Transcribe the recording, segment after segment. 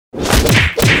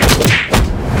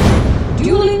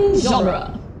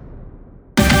genre.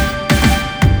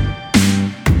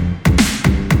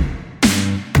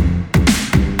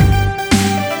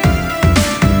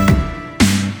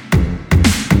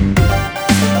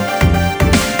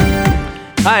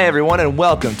 Hi, everyone, and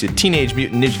welcome to Teenage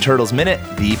Mutant Ninja Turtles Minute,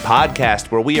 the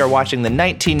podcast where we are watching the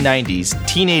 1990s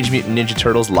Teenage Mutant Ninja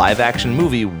Turtles live-action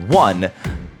movie, one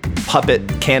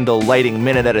puppet candle lighting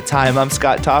minute at a time. I'm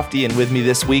Scott Tofty, and with me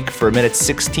this week for minutes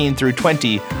 16 through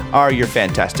 20 are your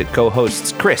fantastic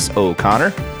co-hosts, Chris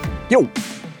O'Connor. Yo.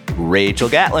 Rachel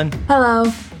Gatlin.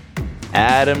 Hello.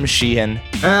 Adam Sheehan.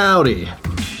 Howdy.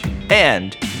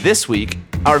 And this week,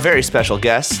 our very special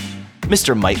guest,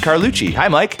 Mr. Mike Carlucci. Hi,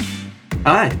 Mike.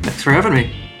 Hi, thanks for having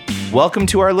me. Welcome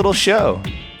to our little show.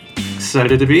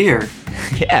 Excited to be here.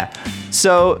 Yeah.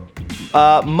 So,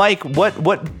 Mike,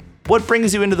 what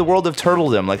brings you into the world of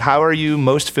turtledom? Like, how are you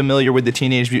most familiar with the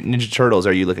Teenage Mutant Ninja Turtles?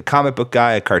 Are you like a comic book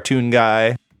guy, a cartoon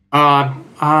guy?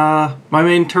 My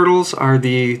main turtles are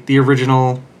the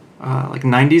original,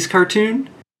 90s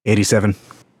cartoon. 87.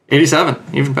 87,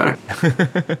 even better.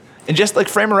 And just like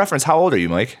frame of reference, how old are you,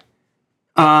 Mike?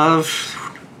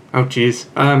 Oh, geez.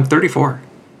 I'm 34.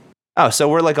 Oh, so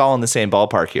we're like all in the same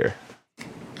ballpark here.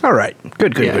 All right.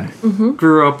 Good.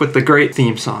 Grew up with the great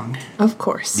theme song. Of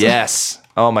course. Yes.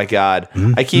 Oh my God.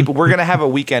 We're going to have a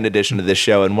weekend edition of this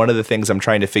show. And one of the things I'm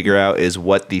trying to figure out is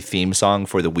what the theme song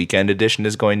for the weekend edition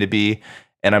is going to be.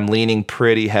 And I'm leaning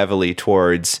pretty heavily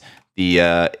towards the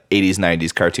 80s,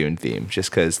 90s cartoon theme, just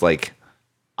because, like,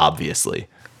 obviously.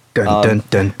 Dun, dun,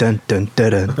 dun, dun, dun,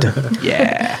 dun, dun.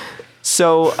 Yeah.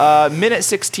 So, minute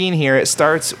 16 here, it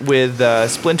starts with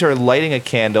Splinter lighting a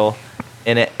candle,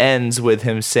 and it ends with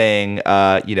him saying,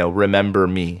 remember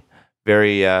me.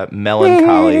 Very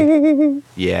melancholy.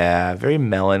 Yeah, very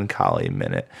melancholy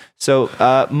minute. So,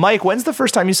 Mike, when's the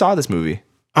first time you saw this movie?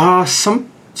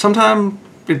 Sometime,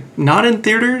 not in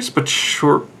theaters, but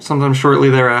sometime shortly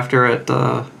thereafter at,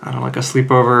 like a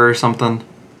sleepover or something.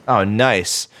 Oh,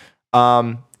 nice.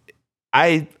 I'm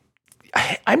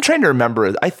trying to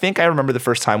remember. I think I remember the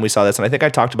first time we saw this, and I think I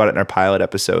talked about it in our pilot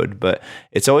episode, but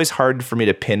it's always hard for me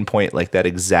to pinpoint like that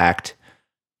exact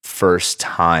first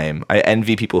time. I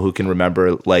envy people who can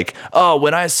remember, like, oh,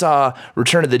 when I saw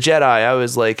Return of the Jedi, I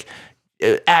was like,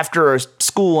 after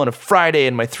school on a Friday,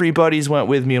 and my three buddies went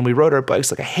with me, and we rode our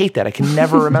bikes. Like, I hate that. I can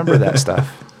never remember that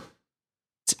stuff.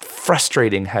 It's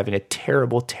frustrating having a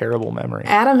terrible, terrible memory.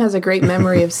 Adam has a great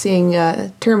memory of seeing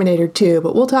Terminator 2,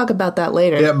 but we'll talk about that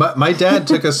later. Yeah, my dad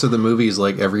took us to the movies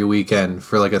like every weekend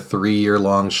for like a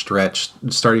 3-year-long stretch,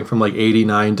 starting from like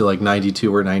 89 to like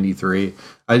 92 or 93.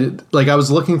 I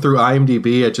was looking through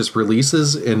IMDb at just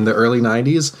releases in the early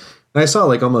 90s, and I saw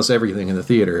like almost everything in the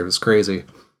theater. It was crazy.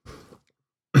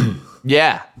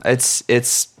 Yeah, it's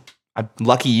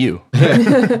lucky you.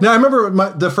 Now, I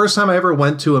remember the first time I ever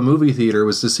went to a movie theater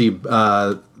was to see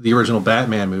the original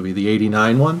Batman movie, the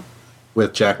 89 one,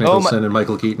 with Jack Nicholson and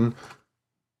Michael Keaton.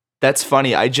 That's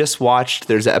funny. I just watched,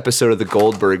 there's an episode of The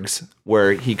Goldbergs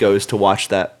where he goes to watch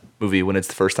that movie when it's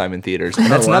the first time in theaters.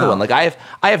 And that's another one. Like, I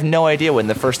have no idea when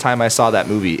the first time I saw that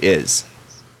movie is.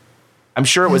 I'm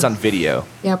sure it was on video.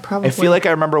 Yeah, probably. I feel like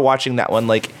I remember watching that one,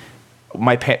 like,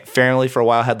 my family for a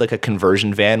while had like a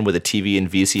conversion van with a TV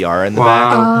and VCR in the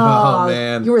back. Oh,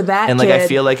 man. You were that And like, kid. I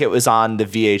feel like it was on the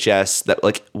VHS that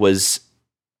like was,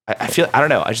 I don't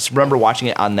know. I just remember watching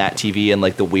it on that TV and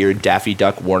like the weird Daffy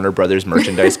Duck Warner Brothers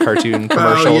merchandise cartoon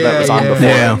commercial that was on before.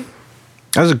 Yeah.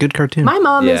 That was a good cartoon. My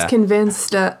mom Yeah. is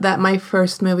convinced that my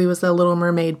first movie was The Little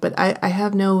Mermaid, but I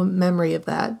have no memory of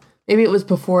that. Maybe it was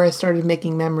before I started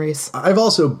making memories. I've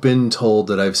also been told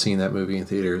that I've seen that movie in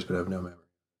theaters, but I have no memory.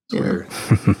 It's weird.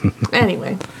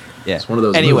 Anyway. Yeah. It's one of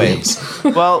those Anyway, movies.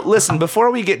 well, listen, before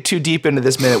we get too deep into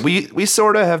this minute, we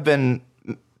sort of have been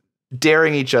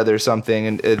daring each other something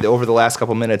and over the last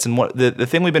couple minutes. And the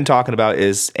thing we've been talking about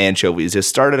is anchovies. It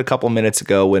started a couple minutes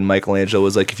ago when Michelangelo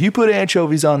was like, if you put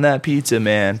anchovies on that pizza,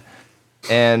 man.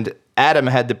 And Adam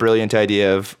had the brilliant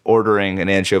idea of ordering an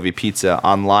anchovy pizza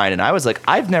online. And I was like,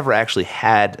 I've never actually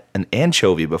had an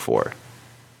anchovy before.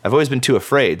 I've always been too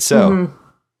afraid. So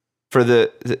for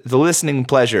the listening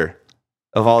pleasure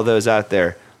of all those out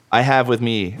there, I have with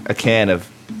me a can of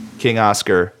King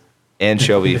Oscar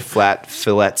anchovy flat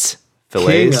fillets.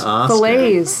 King Oscar.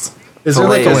 Fillets.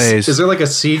 Is there like a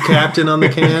sea captain on the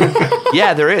can?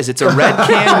 Yeah, there is. It's a red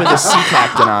can with a sea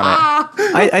captain on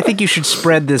I think you should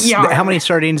spread this. Yarr. How many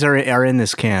sardines are in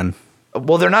this can? it.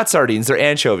 Well, they're not sardines. They're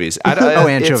anchovies.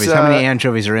 Anchovies. It's, How many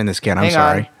anchovies are in this can? I'm hang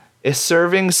sorry. on. A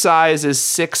serving size is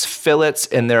 6 fillets,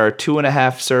 and there are 2.5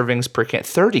 servings per can.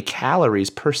 30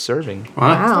 calories per serving. Wow.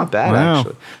 That's not bad,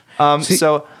 Wow.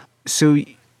 actually. So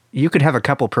You could have a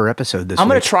couple per episode this I'm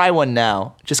week. going to try one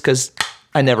now, just because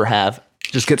I never have.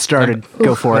 Just get started.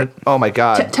 Go for it. Oh my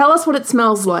God. Tell us what it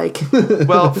smells like.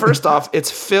 Well, first off, it's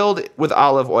filled with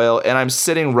olive oil, and I'm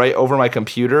sitting right over my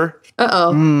computer.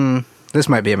 Uh-oh. This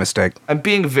might be a mistake. I'm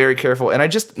being very careful, and I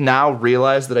just now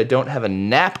realized that I don't have a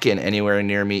napkin anywhere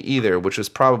near me either, which was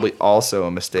probably also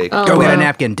a mistake. Oh. Go get wow. a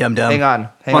napkin, dum-dum. Hang on.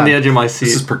 On the edge of my seat.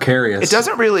 This is precarious. It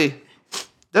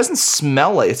doesn't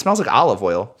smell like, it smells like olive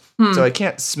oil. So I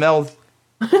can't smell.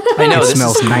 I know, this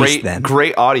smells is nice great, then.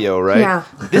 great audio, right? Yeah.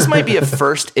 This might be a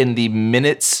first in the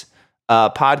minutes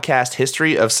podcast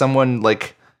history of someone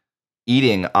like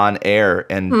eating on air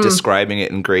and describing it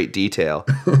in great detail.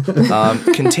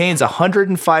 Contains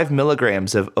 105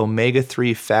 milligrams of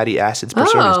omega-3 fatty acids per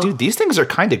serving. Oh. Dude, these things are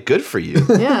kind of good for you.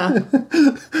 Yeah.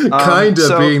 kind of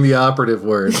so- being the operative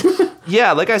word.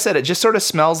 Yeah, like I said, it just sort of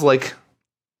smells like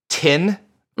tin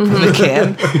from the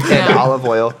can and olive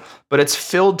oil, but it's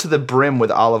filled to the brim with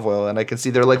olive oil, and I can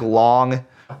see they're like long.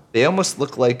 They almost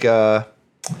look like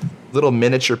little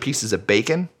miniature pieces of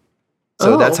bacon.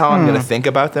 So that's how I'm going to think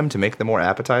about them to make them more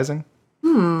appetizing.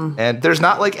 And there's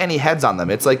not like any heads on them.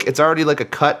 It's like it's already like a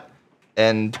cut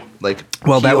and like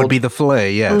Well, that would peeled. be the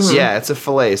fillet, yes. Yeah, it's a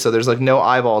fillet, so there's like no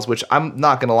eyeballs, which I'm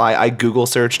not going to lie, I Google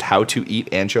searched how to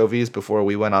eat anchovies before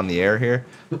we went on the air here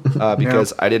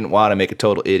because I didn't want to make a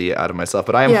total idiot out of myself.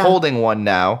 But I am holding one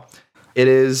now. It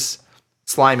is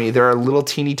slimy. There are little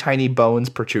teeny tiny bones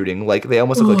protruding, like they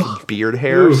almost look like beard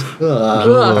hairs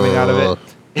coming out of it.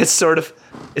 It's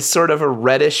sort of a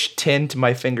reddish tint.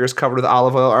 My fingers covered with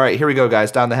olive oil. All right, here we go,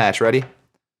 guys. Down the hatch. Ready?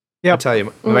 Yep. I'll tell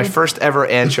you, my first ever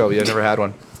anchovy. I've never had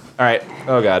one. All right.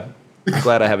 Oh, God. I'm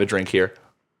glad I have a drink here.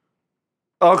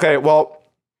 Okay, well,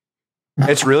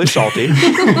 it's really salty.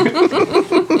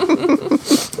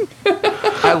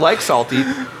 I like salty.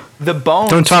 The bones.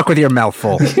 Don't talk with your mouth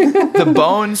full. The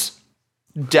bones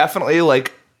definitely,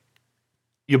 like,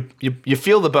 you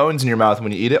feel the bones in your mouth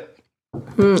when you eat it.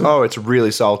 Oh, it's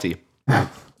really salty.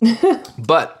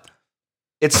 But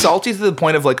it's salty to the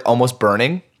point of, like, almost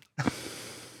burning.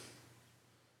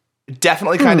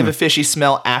 Definitely kind of a fishy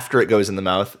smell after it goes in the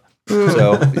mouth.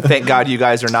 So thank God you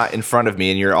guys are not in front of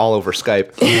me and you're all over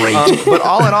Skype. Great. But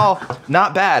all in all,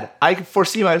 not bad. I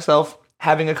foresee myself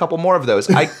having a couple more of those.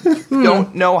 I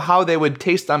don't know how they would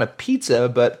taste on a pizza,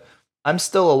 but I'm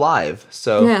still alive.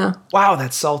 So, Yeah. wow,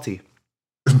 that's salty.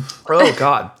 Oh,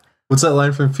 God. What's that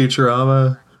line from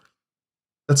Futurama?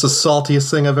 That's the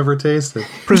saltiest thing I've ever tasted.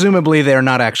 Presumably, they're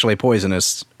not actually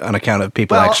poisonous on account of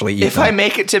people Well, actually eat if them. I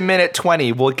make it to minute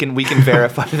 20, we can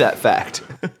verify that fact.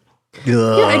 Yeah,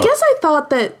 I guess I thought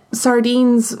that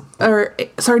sardines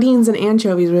and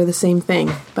anchovies were the same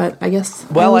thing, but I guess.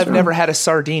 Well, I was I've wrong. never had a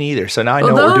sardine either, so now I know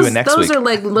Well, what we're those, doing next those week. are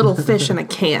like little fish in a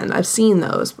can. I've seen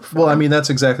those before. Well, I mean, that's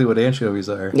exactly what anchovies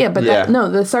are. Yeah, but Yeah. no,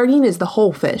 the sardine is the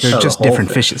whole fish. They're Oh, just the whole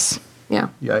different fish. fishes. Yeah.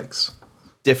 Yikes.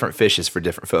 Different fishes for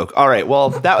different folk. All right, well,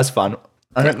 that was fun.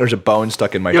 I think there's a bone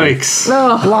stuck in my teeth. Yikes.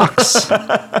 Oh, Locks.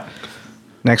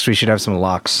 Next, we should have some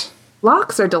locks.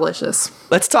 lox are delicious.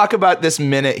 Let's talk about this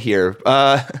minute here.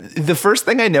 The first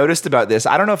thing I noticed about this,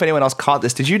 I don't know if anyone else caught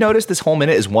this. Did you notice this whole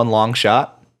minute is one long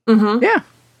shot? Yeah.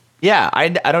 Yeah, I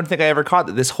don't think I ever caught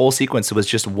that this whole sequence was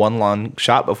just one long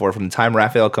shot before, from the time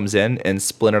Raphael comes in and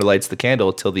Splinter lights the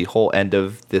candle till the whole end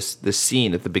of this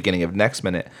scene at the beginning of next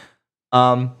minute.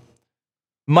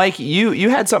 Mike, you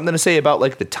had something to say about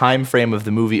like the time frame of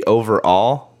the movie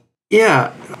overall.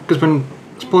 Yeah, because when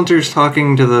Splinter's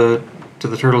talking to the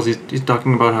turtles, he's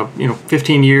talking about how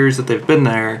 15 years that they've been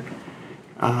there,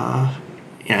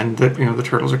 and that the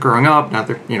turtles are growing up now.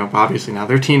 They're obviously now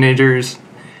they're teenagers.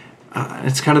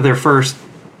 It's kind of their first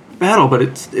battle, but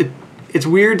it's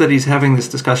weird that he's having this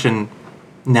discussion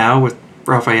now with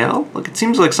Raphael. Like it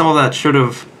seems like some of that should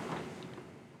have,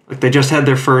 like they just had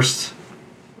their first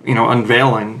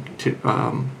unveiling to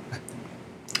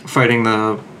fighting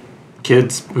the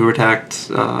kids who attacked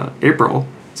April.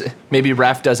 Maybe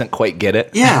Raph doesn't quite get it.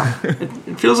 Yeah,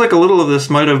 it feels like a little of this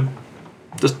might have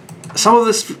just. Some of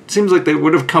this seems like they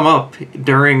would have come up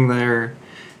during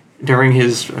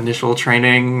his initial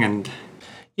training and.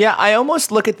 Yeah, I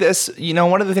almost look at this,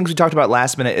 one of the things we talked about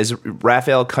last minute is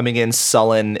Raphael coming in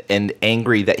sullen and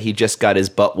angry that he just got his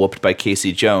butt whooped by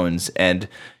Casey Jones. And,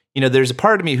 there's a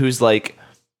part of me who's like,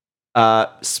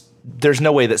 there's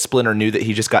no way that Splinter knew that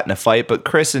he just got in a fight. But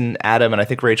Chris and Adam, and I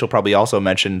think Rachel probably also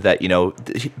mentioned that,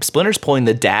 Splinter's pulling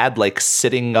the dad, like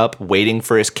sitting up, waiting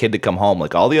for his kid to come home.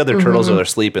 Like all the other turtles are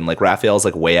sleeping. Like Raphael's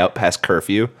like way out past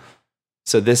curfew.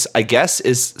 So this, I guess,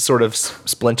 is sort of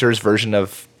Splinter's version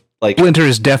of like Splinter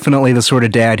is definitely the sort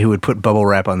of dad who would put bubble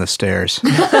wrap on the stairs.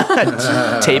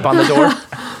 tape on the door.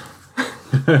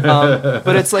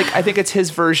 But it's like, I think it's his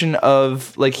version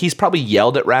of, like, he's probably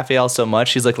yelled at Raphael so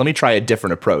much. He's like, let me try a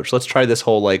different approach. Let's try this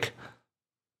whole, like,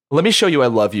 let me show you I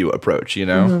love you approach, you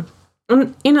know?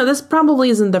 This probably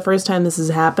isn't the first time this has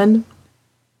happened,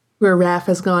 where Raph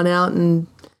has gone out and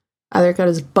either got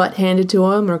his butt handed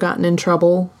to him or gotten in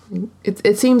trouble.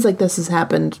 It seems like this has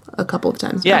happened a couple of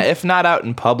times. Yeah, if not out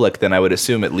in public, then I would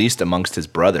assume at least amongst his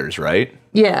brothers, right?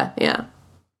 Yeah.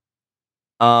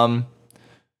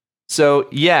 So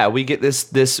yeah, we get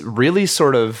this really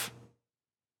sort of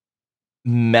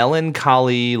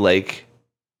melancholy, like,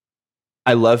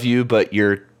 I love you, but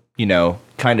you're,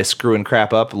 kind of screwing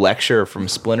crap up lecture from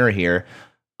Splinter here.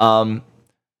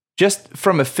 Just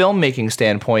from a filmmaking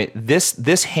standpoint,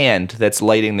 this hand that's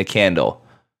lighting the candle,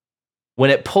 when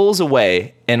it pulls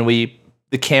away and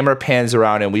the camera pans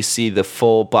around and we see the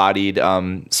full-bodied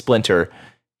Splinter,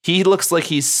 he looks like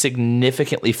he's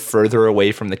significantly further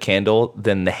away from the candle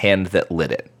than the hand that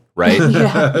lit it, right?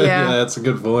 Yeah. That's a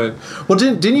good point. Well,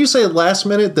 didn't you say last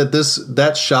minute that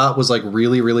that shot was like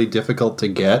really, really difficult to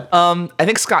get? I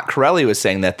think Scott Corelli was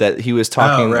saying that he was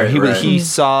talking. He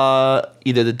saw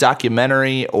either the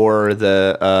documentary or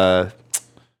the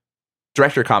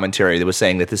director commentary that was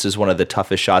saying that this is one of the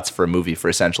toughest shots for a movie, for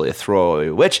essentially a throwaway,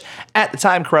 which at the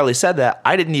time Corelli said that,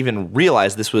 I didn't even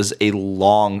realize this was a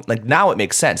long, like, now it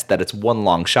makes sense that it's one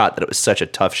long shot, that it was such a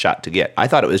tough shot to get. I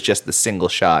thought it was just the single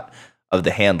shot of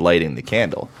the hand lighting the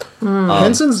candle.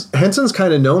 Henson's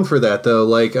kind of known for that, though.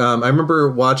 Like, I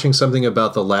remember watching something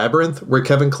about The Labyrinth where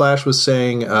Kevin Clash was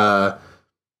saying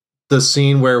the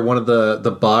scene where one of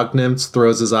the bog nymphs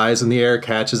throws his eyes in the air,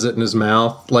 catches it in his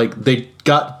mouth. Like, they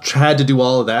had to do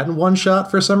all of that in one shot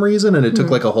for some reason, and it took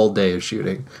like a whole day of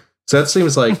shooting. So that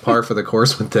seems like par for the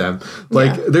course with them.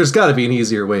 Like, there's got to be an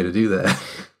easier way to do that.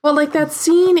 Well, like that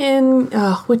scene in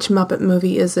which Muppet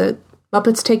movie is it?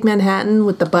 Muppets Take Manhattan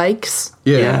with the bikes.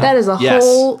 Yeah. That is a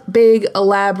whole big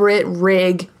elaborate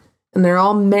rig, and they're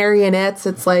all marionettes.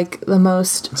 It's like the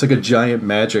most. It's like a giant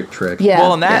magic trick. Yeah.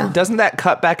 Well, and doesn't that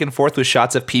cut back and forth with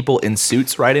shots of people in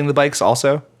suits riding the bikes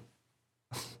also?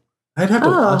 I'd have to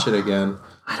watch it again.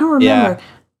 I don't remember. Yeah.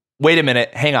 Wait a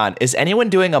minute. Hang on. Is anyone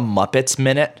doing a Muppets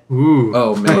minute? Ooh.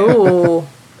 Oh, man. Oh.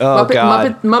 Oh,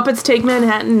 God. Muppets Take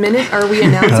Manhattan minute. Are we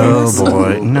announcing this? Oh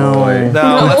boy, no.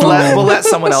 We'll let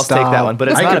someone else take that one, but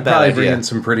it's I not a could bad probably bring idea. in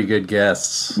some pretty good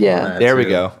guests. Yeah. There we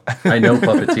go. I know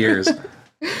puppeteers.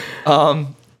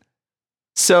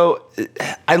 So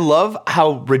I love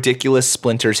how ridiculous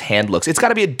Splinter's hand looks. It's got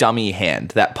to be a dummy hand.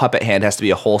 That puppet hand has to be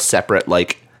a whole separate,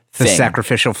 like, The thing.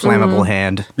 sacrificial flammable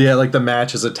hand. Yeah, like the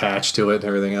match is attached to it and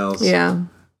everything else. Yeah.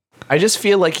 I just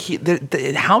feel like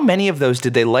how many of those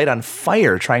did they light on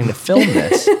fire trying to film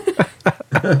this?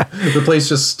 The place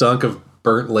just stunk of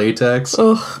burnt latex.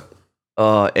 Ugh.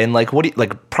 And like,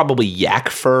 probably yak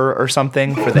fur or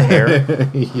something for the hair.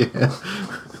 Yeah.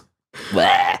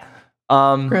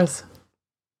 Blah. Gross.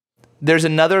 There's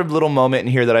another little moment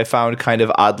in here that I found kind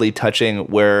of oddly touching,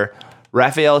 where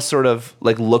Raphael sort of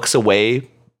like looks away,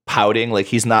 pouting, like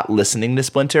he's not listening to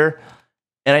Splinter.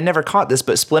 And I never caught this,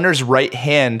 but Splinter's right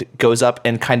hand goes up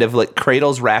and kind of like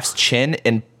cradles Raph's chin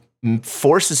and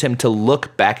forces him to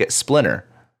look back at Splinter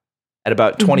at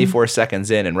about 24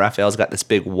 seconds in. And Raphael's got this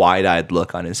big wide-eyed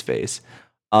look on his face.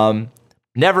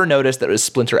 Never noticed that it was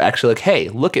Splinter actually like, hey,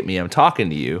 look at me, I'm talking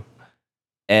to you.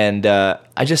 And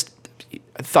I just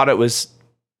thought it was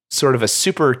sort of a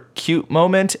super cute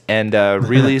moment and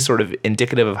really sort of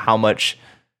indicative of how much,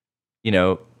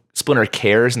 Splinter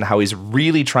cares and how he's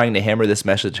really trying to hammer this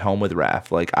message home with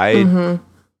Raph. Like, how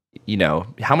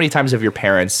many times have your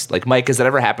parents, like, Mike, has that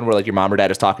ever happened where like your mom or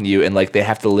dad is talking to you and like they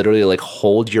have to literally like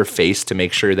hold your face to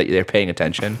make sure that they're paying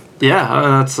attention?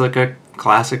 Yeah, that's like a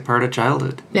classic part of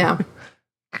childhood. Yeah.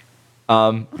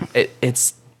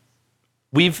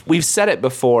 We've said it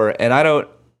before, and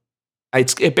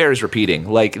it bears repeating.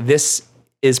 Like, this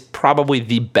is probably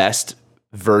the best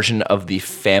version of the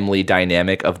family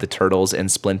dynamic of the Turtles and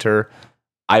Splinter,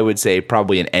 I would say,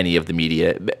 probably in any of the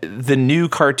media. The new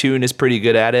cartoon is pretty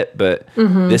good at it, but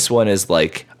this one is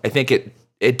like, I think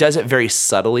it does it very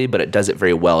subtly, but it does it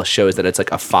very well. It shows that it's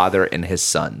like a father and his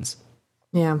sons.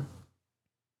 Yeah.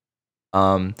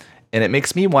 And it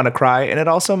makes me want to cry, and it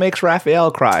also makes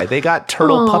Raphael cry. They got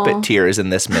turtle puppet tears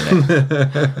in this minute.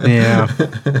 Yeah.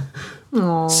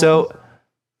 Aww. So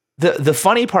the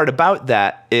funny part about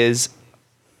that is,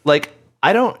 like,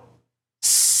 I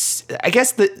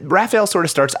guess that Raphael sort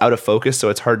of starts out of focus, so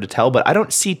it's hard to tell, but I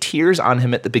don't see tears on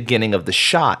him at the beginning of the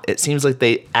shot. It seems like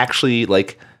they actually,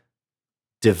 like,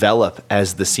 develop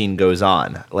as the scene goes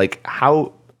on. Like,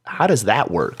 how does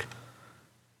that work?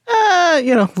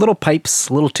 Little pipes,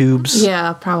 little tubes.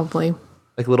 Yeah, probably.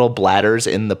 like little bladders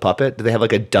in the puppet? Do they have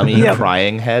like a dummy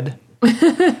crying head?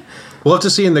 We'll have to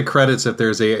see in the credits if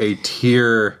there's a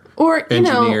tier Or, you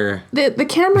engineer. know, the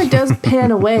camera does pan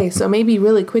away, so maybe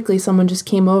really quickly someone just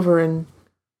came over and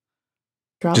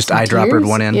dropped Just some eyedroppered tears.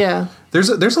 one in. Yeah. There's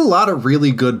a lot of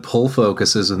really good pull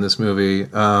focuses in this movie.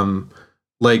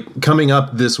 Like coming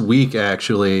up this week,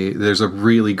 actually, there's a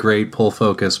really great pull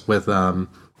focus with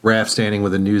Raph standing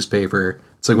with a newspaper.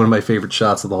 It's like one of my favorite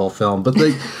shots of the whole film. But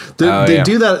they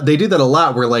do that. They do that a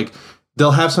lot, where like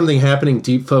they'll have something happening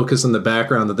deep focus in the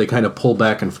background that they kind of pull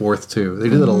back and forth to. They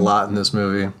do that a lot in this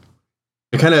movie.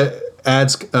 It kind of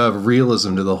adds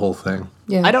realism to the whole thing.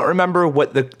 Yeah. I don't remember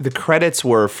what the credits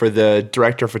were for the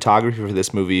director of photography for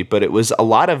this movie, but it was a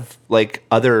lot of like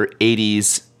other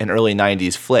 80s and early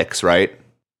 90s flicks, right?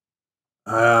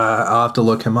 I'll have to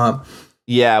look him up.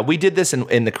 Yeah, we did this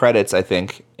in the credits, I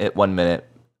think, at 1 minute.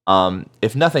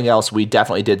 If nothing else, we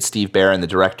definitely did Steve Barron, the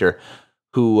director,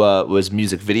 who was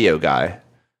music video guy.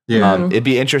 Yeah. It'd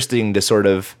be interesting to sort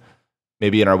of,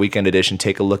 maybe in our weekend edition,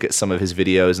 take a look at some of his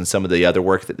videos and some of the other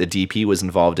work that the DP was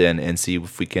involved in and see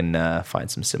if we can find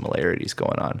some similarities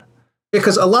going on.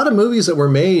 Because a lot of movies that were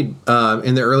made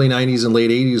in the early 90s and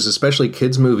late 80s, especially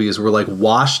kids' movies, were like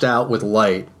washed out with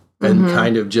light and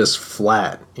kind of just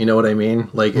flat. You know what I mean?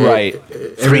 Like Right.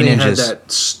 Everything had ninjas.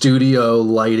 that studio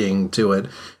lighting to it.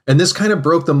 And this kind of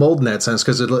broke the mold in that sense,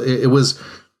 because it was,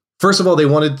 first of all,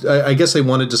 I guess they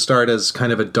wanted to start as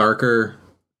kind of a darker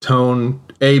tone,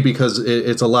 because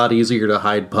it's a lot easier to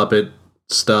hide puppet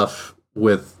stuff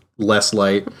with less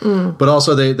light, but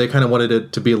also they kind of wanted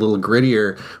it to be a little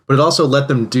grittier, but it also let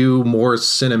them do more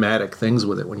cinematic things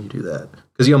with it when you do that,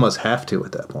 because you almost have to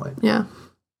at that point. Yeah.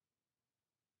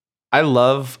 I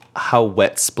love how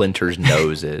wet Splinter's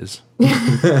nose is.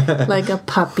 Like a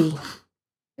puppy.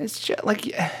 It's just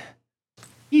like,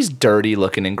 he's dirty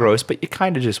looking and gross, but you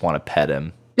kind of just want to pet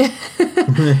him.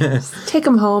 Take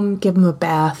him home, give him a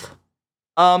bath.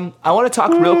 I want to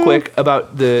talk real quick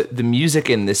about the music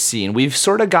in this scene. We've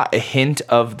sort of got a hint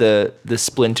of the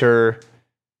Splinter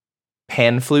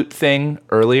pan flute thing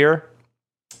earlier,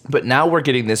 but now we're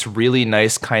getting this really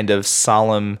nice kind of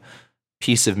solemn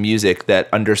piece of music that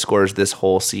underscores this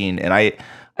whole scene. And I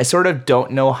sort of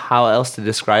don't know how else to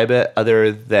describe it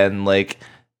other than like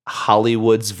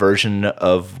Hollywood's version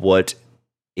of what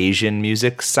Asian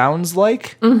music sounds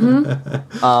like. But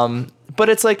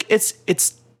it's like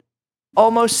it's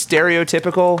almost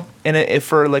stereotypical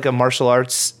for like a martial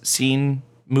arts scene,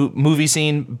 movie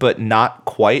scene, but not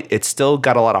quite. It's still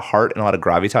got a lot of heart and a lot of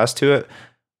gravitas to it.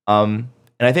 And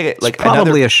I think It's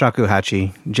probably a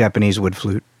shakuhachi, Japanese wood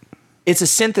flute. it's a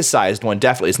synthesized one.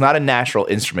 Definitely, it's not a natural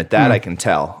instrument that I can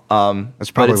tell.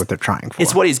 That's probably what they're trying for.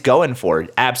 It's what he's going for.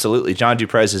 Absolutely, John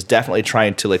Duprez is definitely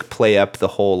trying to like play up the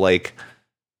whole like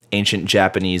ancient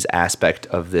Japanese aspect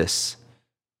of this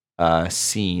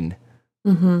scene.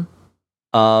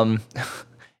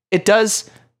 It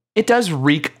does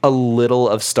reek a little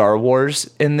of Star Wars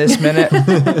in this minute.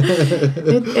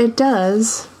 It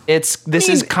does. This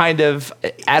is kind of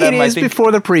Adam. It I is think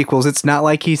before the prequels. It's not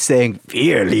like he's saying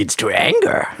fear leads to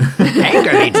anger,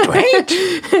 anger leads to hate.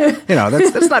 You know,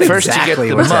 that's not first exactly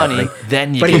you get the what's money, happening.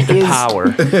 then you But get he the is-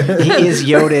 power. He is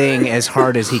Yodaing as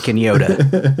hard as he can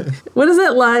Yoda. What is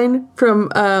that line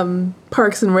from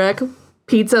Parks and Rec?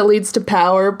 Pizza leads to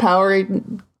power, power.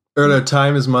 Or no,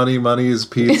 time is money, money is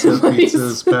pizza, pizza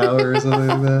is power, or something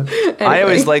like that. I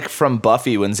always like from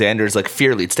Buffy when Xander's like,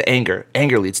 fear leads to anger,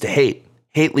 anger leads to hate,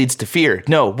 hate leads to fear.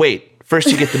 No, wait. First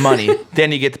you get the money,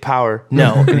 then you get the power.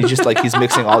 No. And he's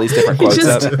mixing all these different quotes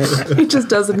up. He just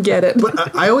doesn't get it.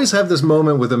 I always have this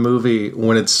moment with a movie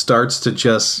when it starts to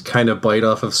just kind of bite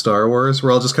off of Star Wars,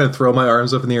 where I'll just kind of throw my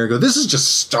arms up in the air and go, this is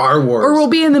just Star Wars. Or we'll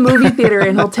be in the movie theater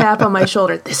and he'll tap on my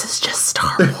shoulder. This is just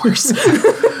Star Wars.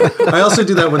 I also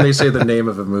do that when they say the name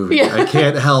of a movie. Yeah. I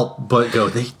can't help but go,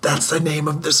 that's the name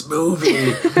of this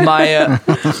movie.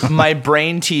 My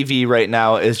brain TV right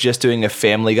now is just doing a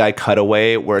Family Guy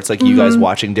cutaway where it's like you guys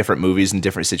watching different movies in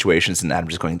different situations, and Adam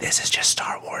just going, "This is just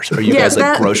Star Wars." Or you Yeah, guys like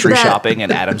that- grocery that- shopping,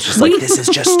 and Adam's just like, "This is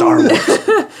just Star Wars."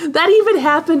 That even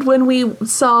happened when we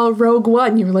saw Rogue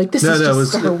One. You were like, this is No,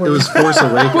 just Star it Wars. was Force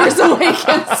Awakens. Force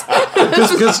Awakens.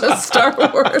 This is just Star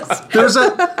Wars. There's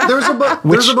a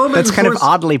moment That's in kind of Force-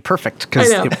 oddly perfect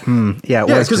because I know. it was Yeah,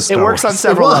 just 'cause It Star works on Wars.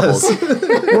 several It levels. was.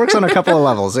 It works on a couple of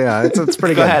levels. Yeah, it's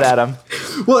pretty Go good. ahead, Adam.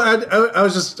 Well, I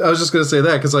was just going to say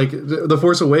that because like the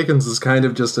Force Awakens is kind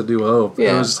of just a New Hope. And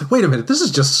I Yeah. was just like, wait a minute, this is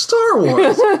just Star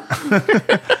Wars.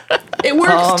 It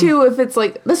works too if it's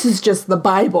like, this is just the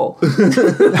Bible.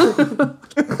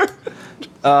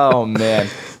 Oh man.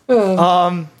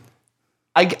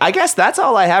 I guess that's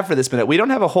all I have for this minute. We don't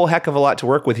have a whole heck of a lot to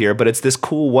work with here, but it's this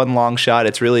cool one long shot.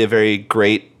 It's really a very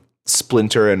great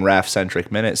Splinter and Raph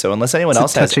centric minute. So unless anyone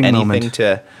else has anything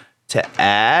to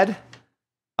add,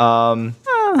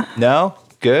 no,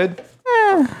 good.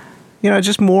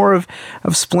 Just more of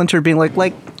Splinter being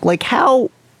like how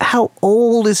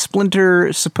old is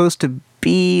Splinter supposed to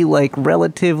be? Like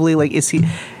relatively, like is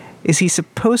he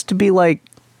supposed to be like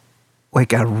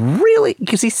a really,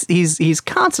 because he's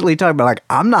constantly talking about like,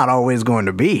 I'm not always going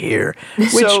to be here,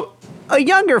 which a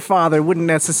younger father wouldn't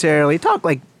necessarily talk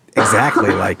like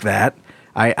exactly like that.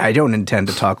 I don't intend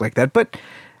to talk like that, but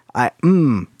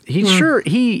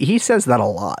he says that a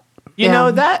lot. You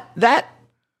know, that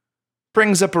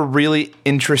brings up a really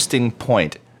interesting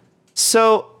point.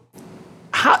 So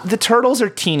the turtles are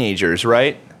teenagers,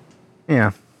 right?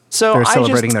 Yeah. So they're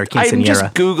celebrating their quinceañera. I'm just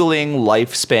Googling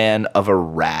lifespan of a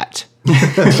rat.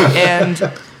 And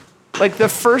like the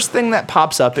first thing that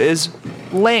pops up is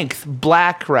length,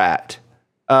 black rat.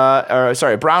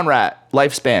 Brown rat,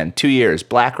 lifespan, 2 years,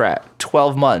 black rat,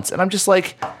 12 months. And I'm just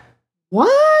like,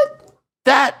 what?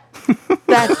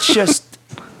 That's just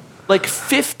like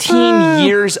 15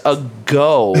 years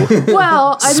ago.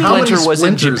 Well, I mean, Splinter was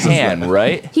in Japan,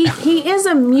 right? He is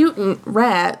a mutant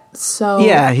rat, so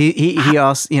yeah. He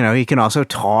also he can also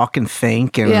talk and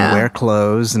think and wear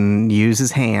clothes and use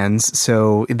his hands.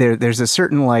 So there's a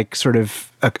certain like sort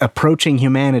of approaching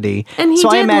humanity. And so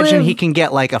I imagine he can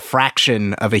get like a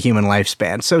fraction of a human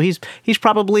lifespan. So he's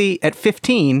probably at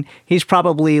 15. He's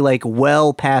probably like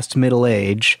well past middle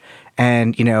age.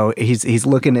 And he's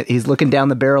looking down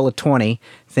the barrel of 20,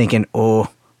 thinking,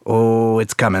 "Oh,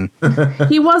 it's coming."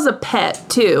 He was a pet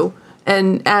too,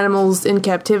 and animals in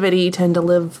captivity tend to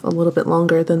live a little bit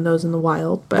longer than those in the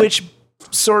wild. But. Which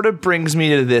sort of brings me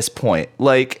to this point: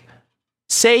 like,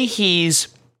 say he's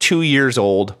 2 years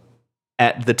old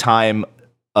at the time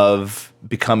of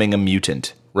becoming a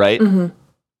mutant, right? Mm-hmm.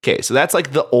 Okay, so that's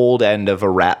like the old end of a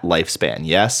rat lifespan.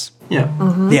 Yes. Yeah.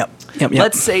 Mm-hmm. Yep.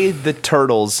 Let's say the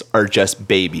turtles are just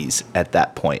babies at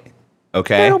that point,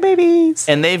 okay? Little babies.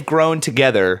 And they've grown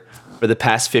together for the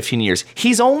past 15 years.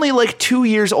 He's only like 2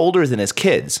 years older than his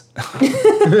kids.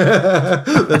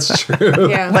 That's true.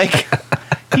 Yeah. Like,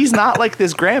 he's not like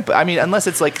this grandpa. I mean, unless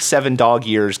it's like 7 dog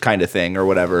years kind of thing or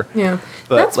whatever. Yeah.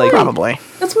 But that's like, probably.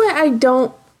 That's why I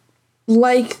don't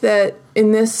like that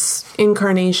in this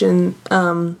incarnation,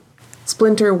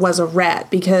 Splinter was a rat,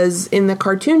 because in the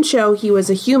cartoon show he was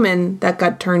a human that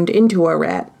got turned into a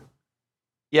rat.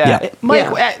 Yeah.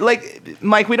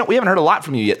 Mike, we haven't heard a lot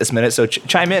from you yet this minute, so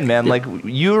chime in, man. Like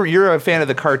you're a fan of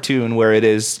the cartoon where it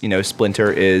is,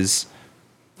 Splinter is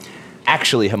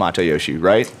actually Hamato Yoshi,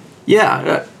 right?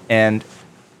 Yeah. And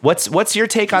what's your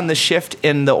take on the shift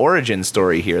in the origin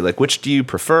story here? Like, which do you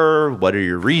prefer? What are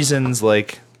your reasons?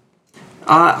 Like,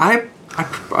 I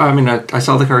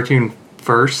saw the cartoon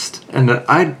first, and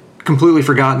I'd completely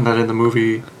forgotten that in the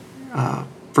movie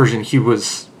version he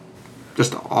was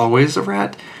just always a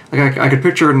rat. Like I could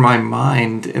picture in my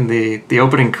mind in the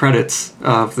opening credits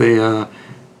of the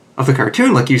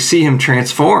cartoon, like you see him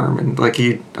transform and like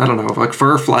like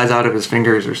fur flies out of his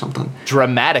fingers or something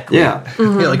dramatically. Yeah.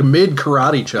 Mm-hmm. Yeah, like mid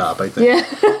karate chop, I think. Yeah.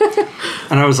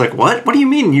 And I was like, what do you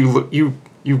mean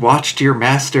you watched your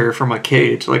master from a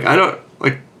cage? Like I don't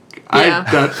like.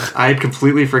 Yeah. I had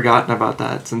completely forgotten about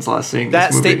that since last seeing That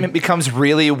this movie. statement becomes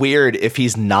really weird if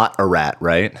he's not a rat,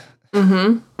 right?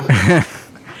 Mm-hmm.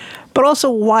 But also,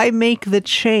 why make the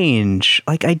change?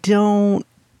 Like, I don't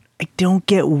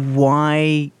get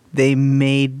why they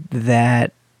made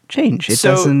that change. It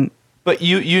doesn't. But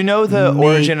you know the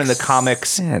origin in the comics.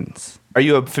 Sense. Are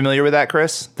you familiar with that,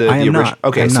 Chris? I am not.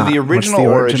 Okay, I'm so not. the What's original the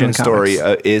origin origin of the story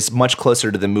comics? is much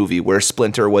closer to the movie, where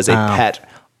Splinter was a pet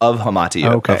of Hamato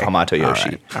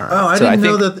Yoshi. All right. Oh, I So didn't I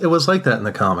know think- that it was like that in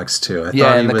the comics too. I Yeah,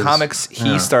 thought in the was- comics,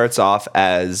 he starts off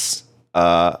as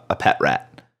a pet rat.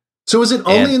 So is it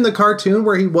only and- in the cartoon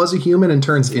where he was a human and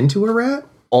turns into a rat?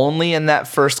 Only in that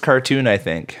first cartoon, I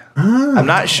think. I'm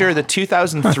not sure. The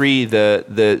 2003,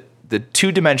 the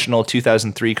two-dimensional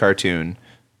 2003 cartoon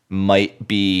might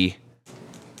be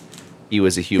he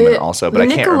was a human also, but I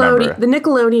can't remember. The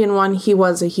Nickelodeon one, he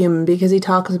was a human because he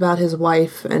talks about his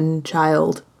wife and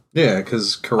child. Yeah,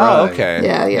 because karate. Oh, okay.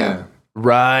 Yeah.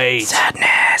 Right.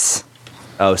 Sadness.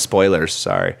 Oh, spoilers.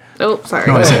 Sorry. Oh, sorry.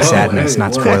 No, I said Oh, sadness, hey,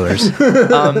 not whoa.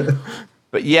 spoilers.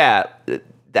 But yeah,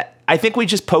 I think we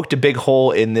just poked a big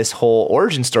hole in this whole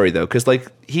origin story, though, because like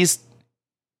he's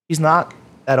not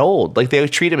that old. Like they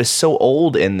treat him as so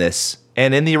old in this,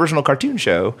 and in the original cartoon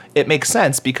show, it makes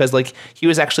sense because like he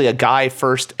was actually a guy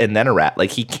first and then a rat.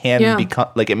 Like he can become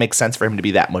like it makes sense for him to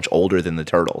be that much older than the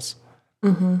turtles.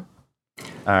 I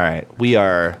All right, we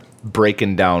are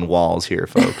breaking down walls here,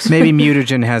 folks. Maybe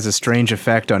mutagen has a strange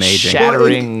effect on aging.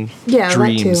 Shattering Yeah,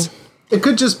 dreams. that too. It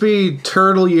could just be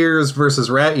turtle years versus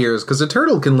rat years, because a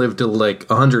turtle can live to like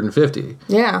 150.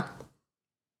 Yeah.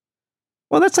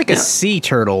 Well, that's like a sea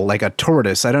turtle, like a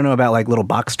tortoise. I don't know about like little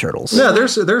box turtles. Yeah,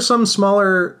 there's some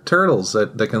smaller turtles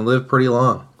that can live pretty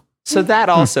long. So that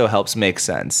also helps make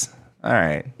sense. All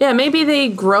right. Yeah, maybe they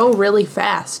grow really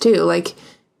fast too. Like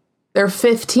they're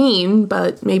 15,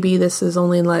 but maybe this is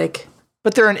only like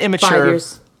But they're an immature. 5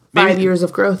 years. maybe- 5 years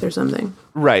of growth or something.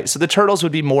 Right. So the turtles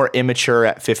would be more immature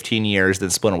at 15 years than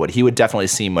Splinter would. He would definitely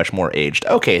seem much more aged.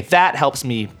 Okay, that helps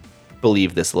me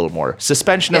believe this a little more.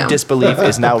 Suspension of Yeah. disbelief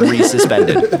is now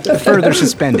resuspended. Further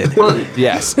suspended.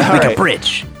 Yes. All like right. a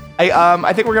bridge.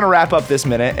 I think we're going to wrap up this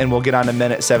minute, and we'll get on to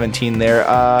minute 17 there.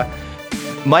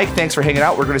 Mike, thanks for hanging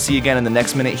out. We're going to see you again in the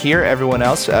next minute here. Everyone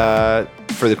else,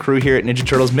 for the crew here at Ninja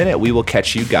Turtles Minute, we will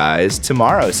catch you guys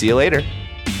tomorrow. See you later.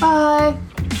 Bye.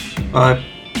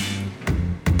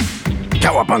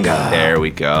 Cowabunga. There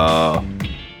we go.